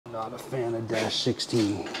Not a fan of dash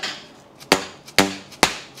 16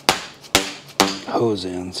 hose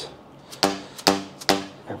ends.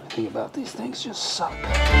 Everything about these things just suck.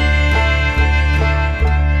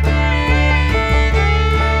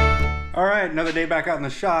 All right, another day back out in the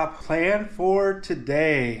shop. Plan for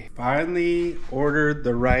today. Finally ordered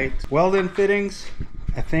the right weld-in fittings,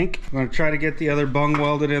 I think. I'm gonna try to get the other bung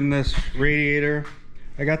welded in this radiator.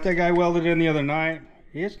 I got that guy welded in the other night.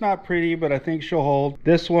 It's not pretty, but I think she'll hold.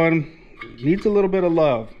 This one needs a little bit of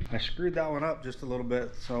love. I screwed that one up just a little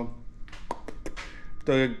bit, so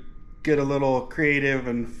to get a little creative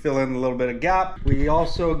and fill in a little bit of gap. We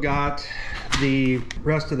also got the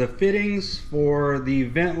rest of the fittings for the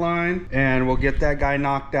vent line, and we'll get that guy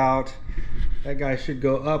knocked out. That guy should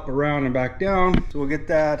go up, around, and back down. So we'll get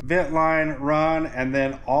that vent line run, and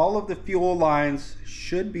then all of the fuel lines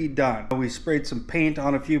should be done. We sprayed some paint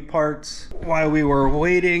on a few parts while we were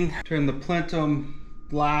waiting. Turned the plenum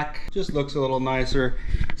black, just looks a little nicer.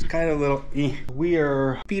 It's kind of a little We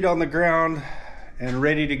are feet on the ground and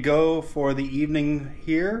ready to go for the evening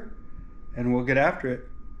here, and we'll get after it.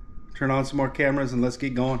 Turn on some more cameras and let's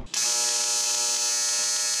get going.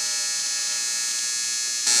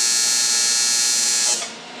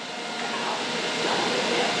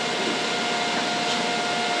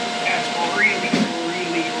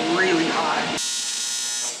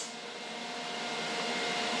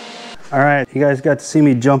 All right, you guys got to see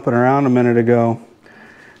me jumping around a minute ago.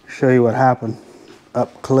 Show you what happened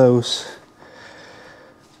up close.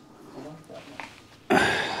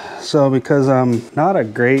 So because I'm not a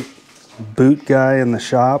great boot guy in the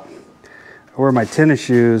shop, I wear my tennis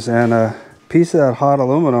shoes, and a piece of that hot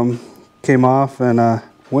aluminum came off and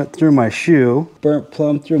went through my shoe, burnt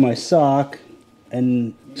plumb through my sock,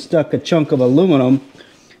 and stuck a chunk of aluminum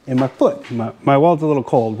in my foot. My weld's a little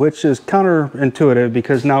cold, which is counterintuitive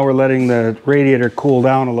because now we're letting the radiator cool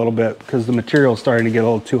down a little bit because the material's starting to get a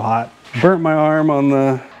little too hot. Burnt my arm on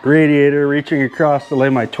the radiator reaching across to lay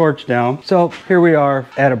my torch down. So here we are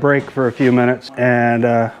at a break for a few minutes,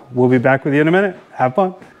 and we'll be back with you in a minute. Have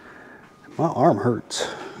fun. My arm hurts.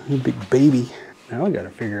 You big baby. Now we got to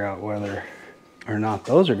figure out whether or not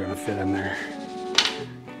those are going to fit in there.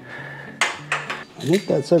 I think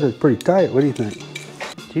that sucker's pretty tight. What do you think?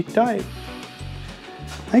 Too tight.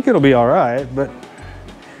 I think it'll be all right, but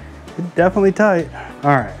it's definitely tight.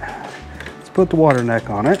 All right, let's put the water neck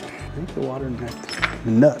on it. I think the water neck,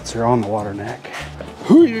 the nuts are on the water neck.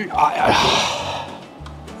 Did you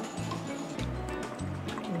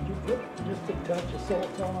put just a touch of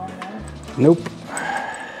silicone on that? Nope.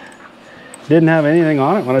 Didn't have anything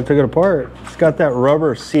on it when I took it apart. It's got that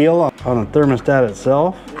rubber seal on the thermostat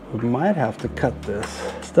itself. We might have to cut this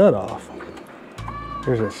stud off.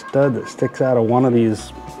 There's a stud that sticks out of one of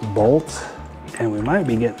these bolts, and we might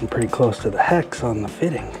be getting pretty close to the hex on the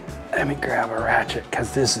fitting. Let me grab a ratchet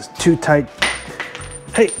because this is too tight.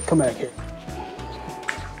 Hey, come back here.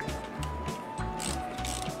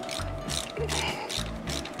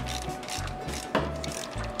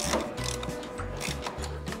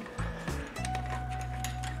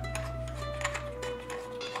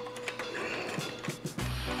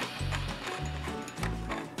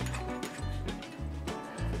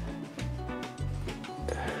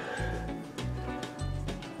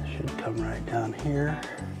 Should come right down here.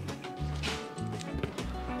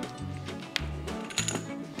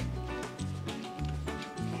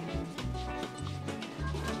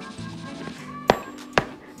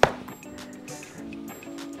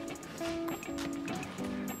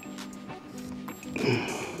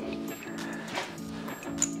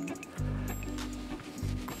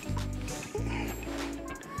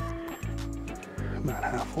 About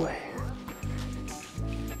halfway.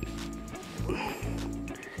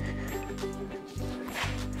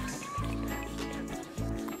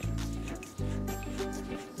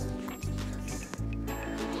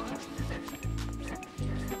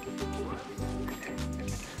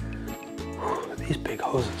 These big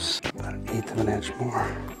hoses, about 1/8 of an inch more.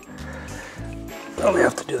 I only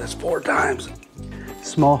have to do this 4 times.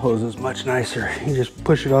 Small hose is much nicer. You just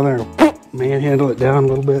push it on there and manhandle it down a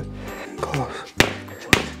little bit. Close.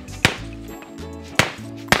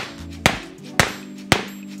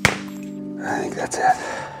 I think that's it.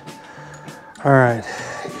 All right,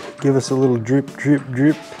 give us a little drip, drip,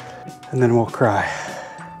 drip, and then we'll cry.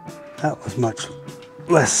 That was much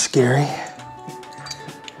less scary.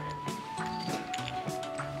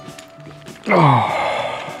 Oh.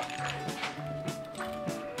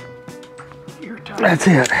 That's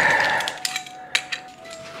it.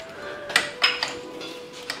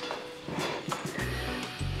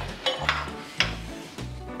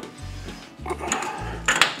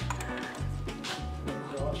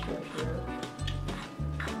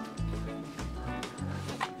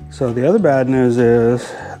 So the other bad news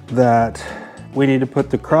is that we need to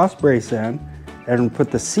put the cross brace in and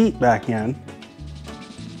put the seat back in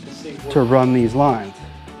to run these lines,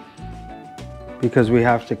 because we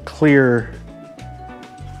have to clear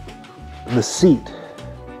the seat.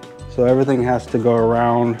 So everything has to go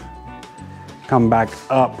around, come back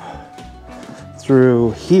up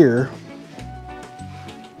through here,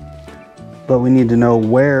 but we need to know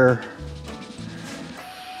where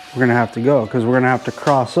we're gonna have to go, because we're gonna have to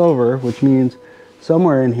cross over, which means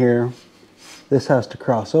somewhere in here, this has to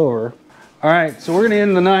cross over. All right, so we're gonna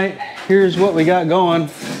end the night. Here's what we got going.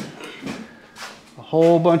 A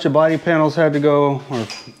whole bunch of body panels had to go, or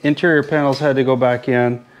interior panels had to go back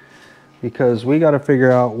in, because we gotta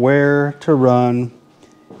figure out where to run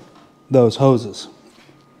those hoses.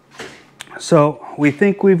 So we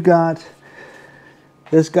think we've got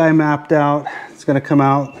this guy mapped out. It's gonna come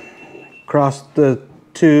out, across the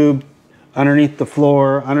tube, underneath the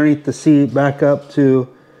floor, underneath the seat, back up to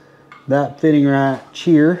that fitting rack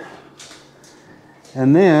here.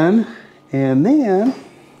 And then,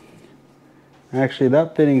 actually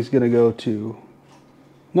that fitting's gonna go to,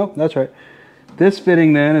 nope, that's right. This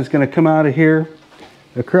fitting then is gonna come out of here,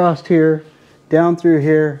 across here, down through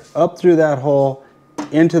here, up through that hole,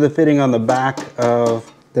 into the fitting on the back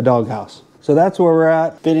of the doghouse. So that's where we're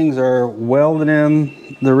at. Fittings are welded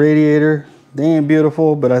in the radiator. They ain't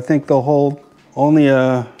beautiful, but I think they'll hold. Only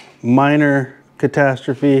a minor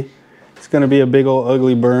catastrophe. It's gonna be a big old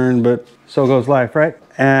ugly burn, but so goes life, right?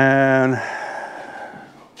 And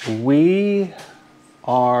we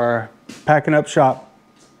are packing up shop.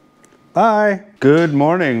 Bye. Good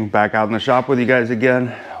morning, back out in the shop with you guys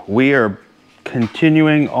again. We are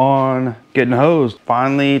continuing on getting hosed.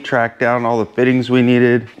 Finally tracked down all the fittings we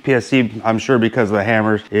needed. PSC, I'm sure because of the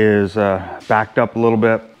hammers, is backed up a little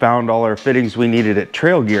bit. Found all our fittings we needed at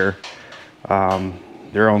Trail Gear.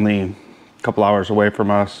 They're only a couple hours away from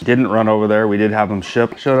us. Didn't run over there. We did have them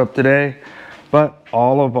shipped. Showed up today, but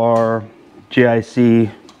all of our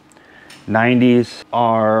GIC 90s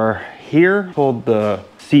are here. Pulled the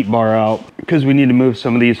seat bar out because we need to move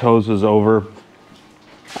some of these hoses over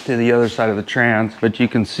to the other side of the trans, but you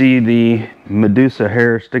can see the Medusa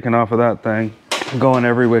hair sticking off of that thing, going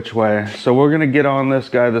every which way. So we're gonna get on this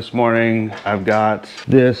guy this morning. I've got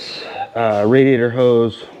this radiator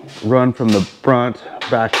hose run from the front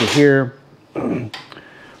back to here. We're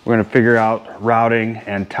gonna figure out routing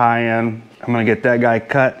and tie-in. I'm gonna get that guy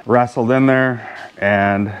cut, wrestled in there,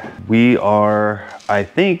 and we are, I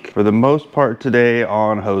think, for the most part today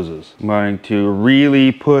on hoses. I'm going to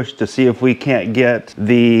really push to see if we can't get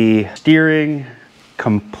the steering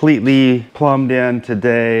completely plumbed in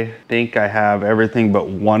today. I think I have everything but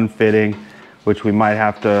one fitting, which we might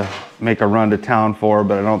have to make a run to town for,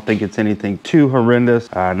 but I don't think it's anything too horrendous.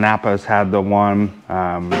 Napa's had the one.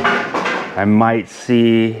 I might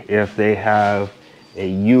see if they have a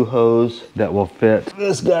U-hose that will fit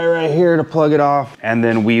this guy right here to plug it off, and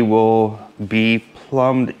then we will be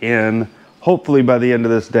plumbed in, hopefully by the end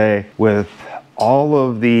of this day, with all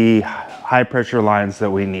of the high pressure lines that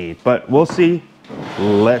we need. But we'll see.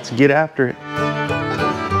 Let's get after it.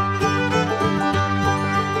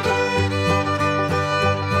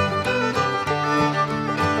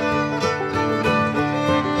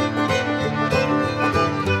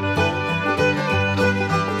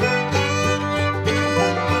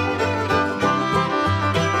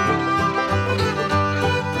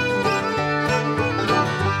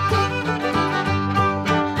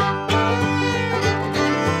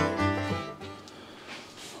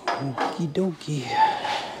 Okie dokie.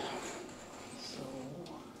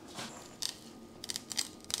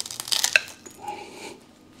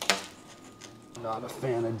 Not a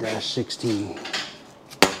fan of dash 16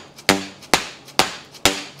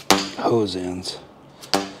 hose ends.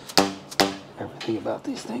 Everything about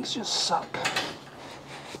these things just suck.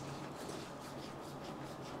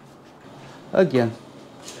 Again.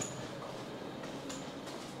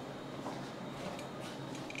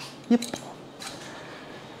 Yep.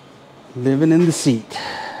 Living in the seat.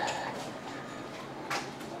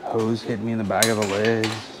 Hose hit me in the back of the legs.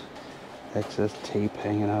 Excess tape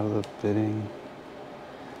hanging out of the fitting.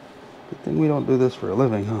 Good thing we don't do this for a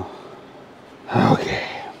living, huh? Okay.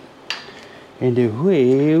 And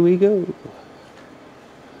away we go.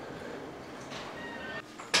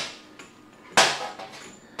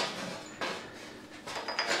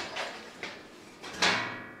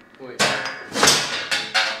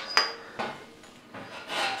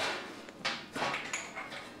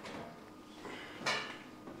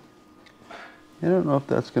 I don't know if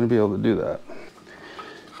that's going to be able to do that.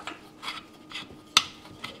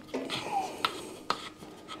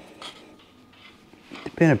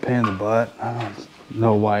 been a pain in the butt. I don't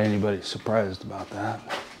know why anybody's surprised about that.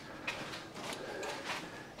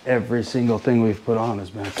 Every single thing we've put on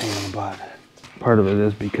has been a pain in the butt. Part of it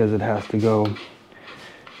is because it has to go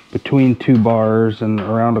between two bars and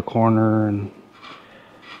around a corner and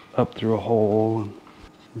up through a hole.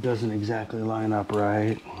 It doesn't exactly line up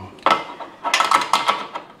right.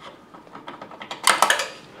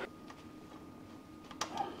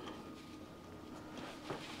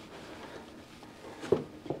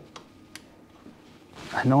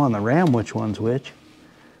 I know on the ram which one's which,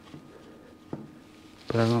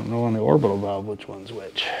 but I don't know on the orbital valve which one's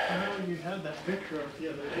which. I know you had that picture of the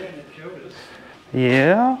other day and it showed us.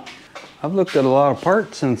 Yeah, I've looked at a lot of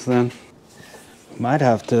parts since then. Might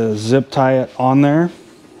have to zip tie it on there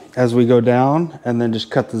as we go down and then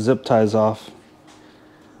just cut the zip ties off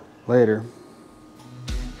later.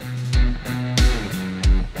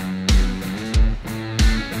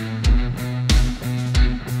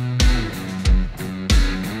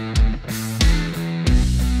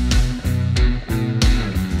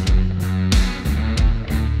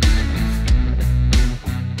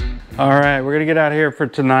 All right, we're gonna get out of here for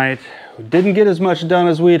tonight. We didn't get as much done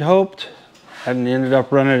as we'd hoped and ended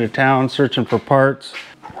up running to town searching for parts.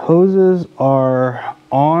 Hoses are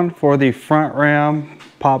on for the front ram.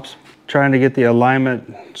 Pop's trying to get the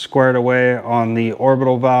alignment squared away on the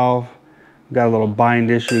orbital valve. Got a little bind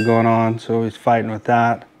issue going on, so he's fighting with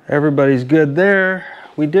that. Everybody's good there.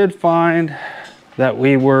 We did find that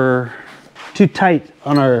we were too tight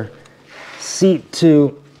on our seat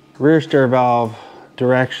to rear steer valve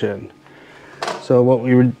direction. So what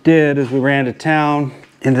we did is we ran to town,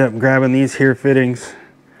 ended up grabbing these here fittings.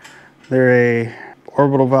 They're a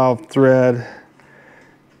orbital valve thread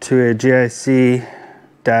to a GIC-8.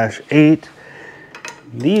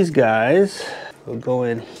 These guys will go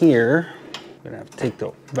in here. I'm gonna have to take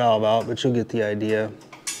the valve out, but you'll get the idea.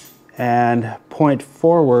 And point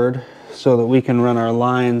forward so that we can run our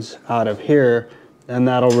lines out of here, and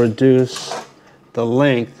that'll reduce the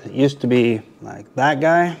length. It used to be like that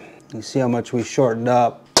guy. You see how much we shortened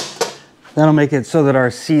up. That'll make it so that our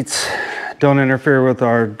seats don't interfere with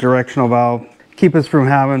our directional valve. Keep us from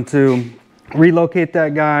having to relocate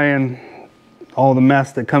that guy and all the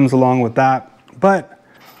mess that comes along with that. But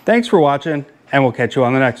thanks for watching, and we'll catch you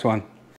on the next one.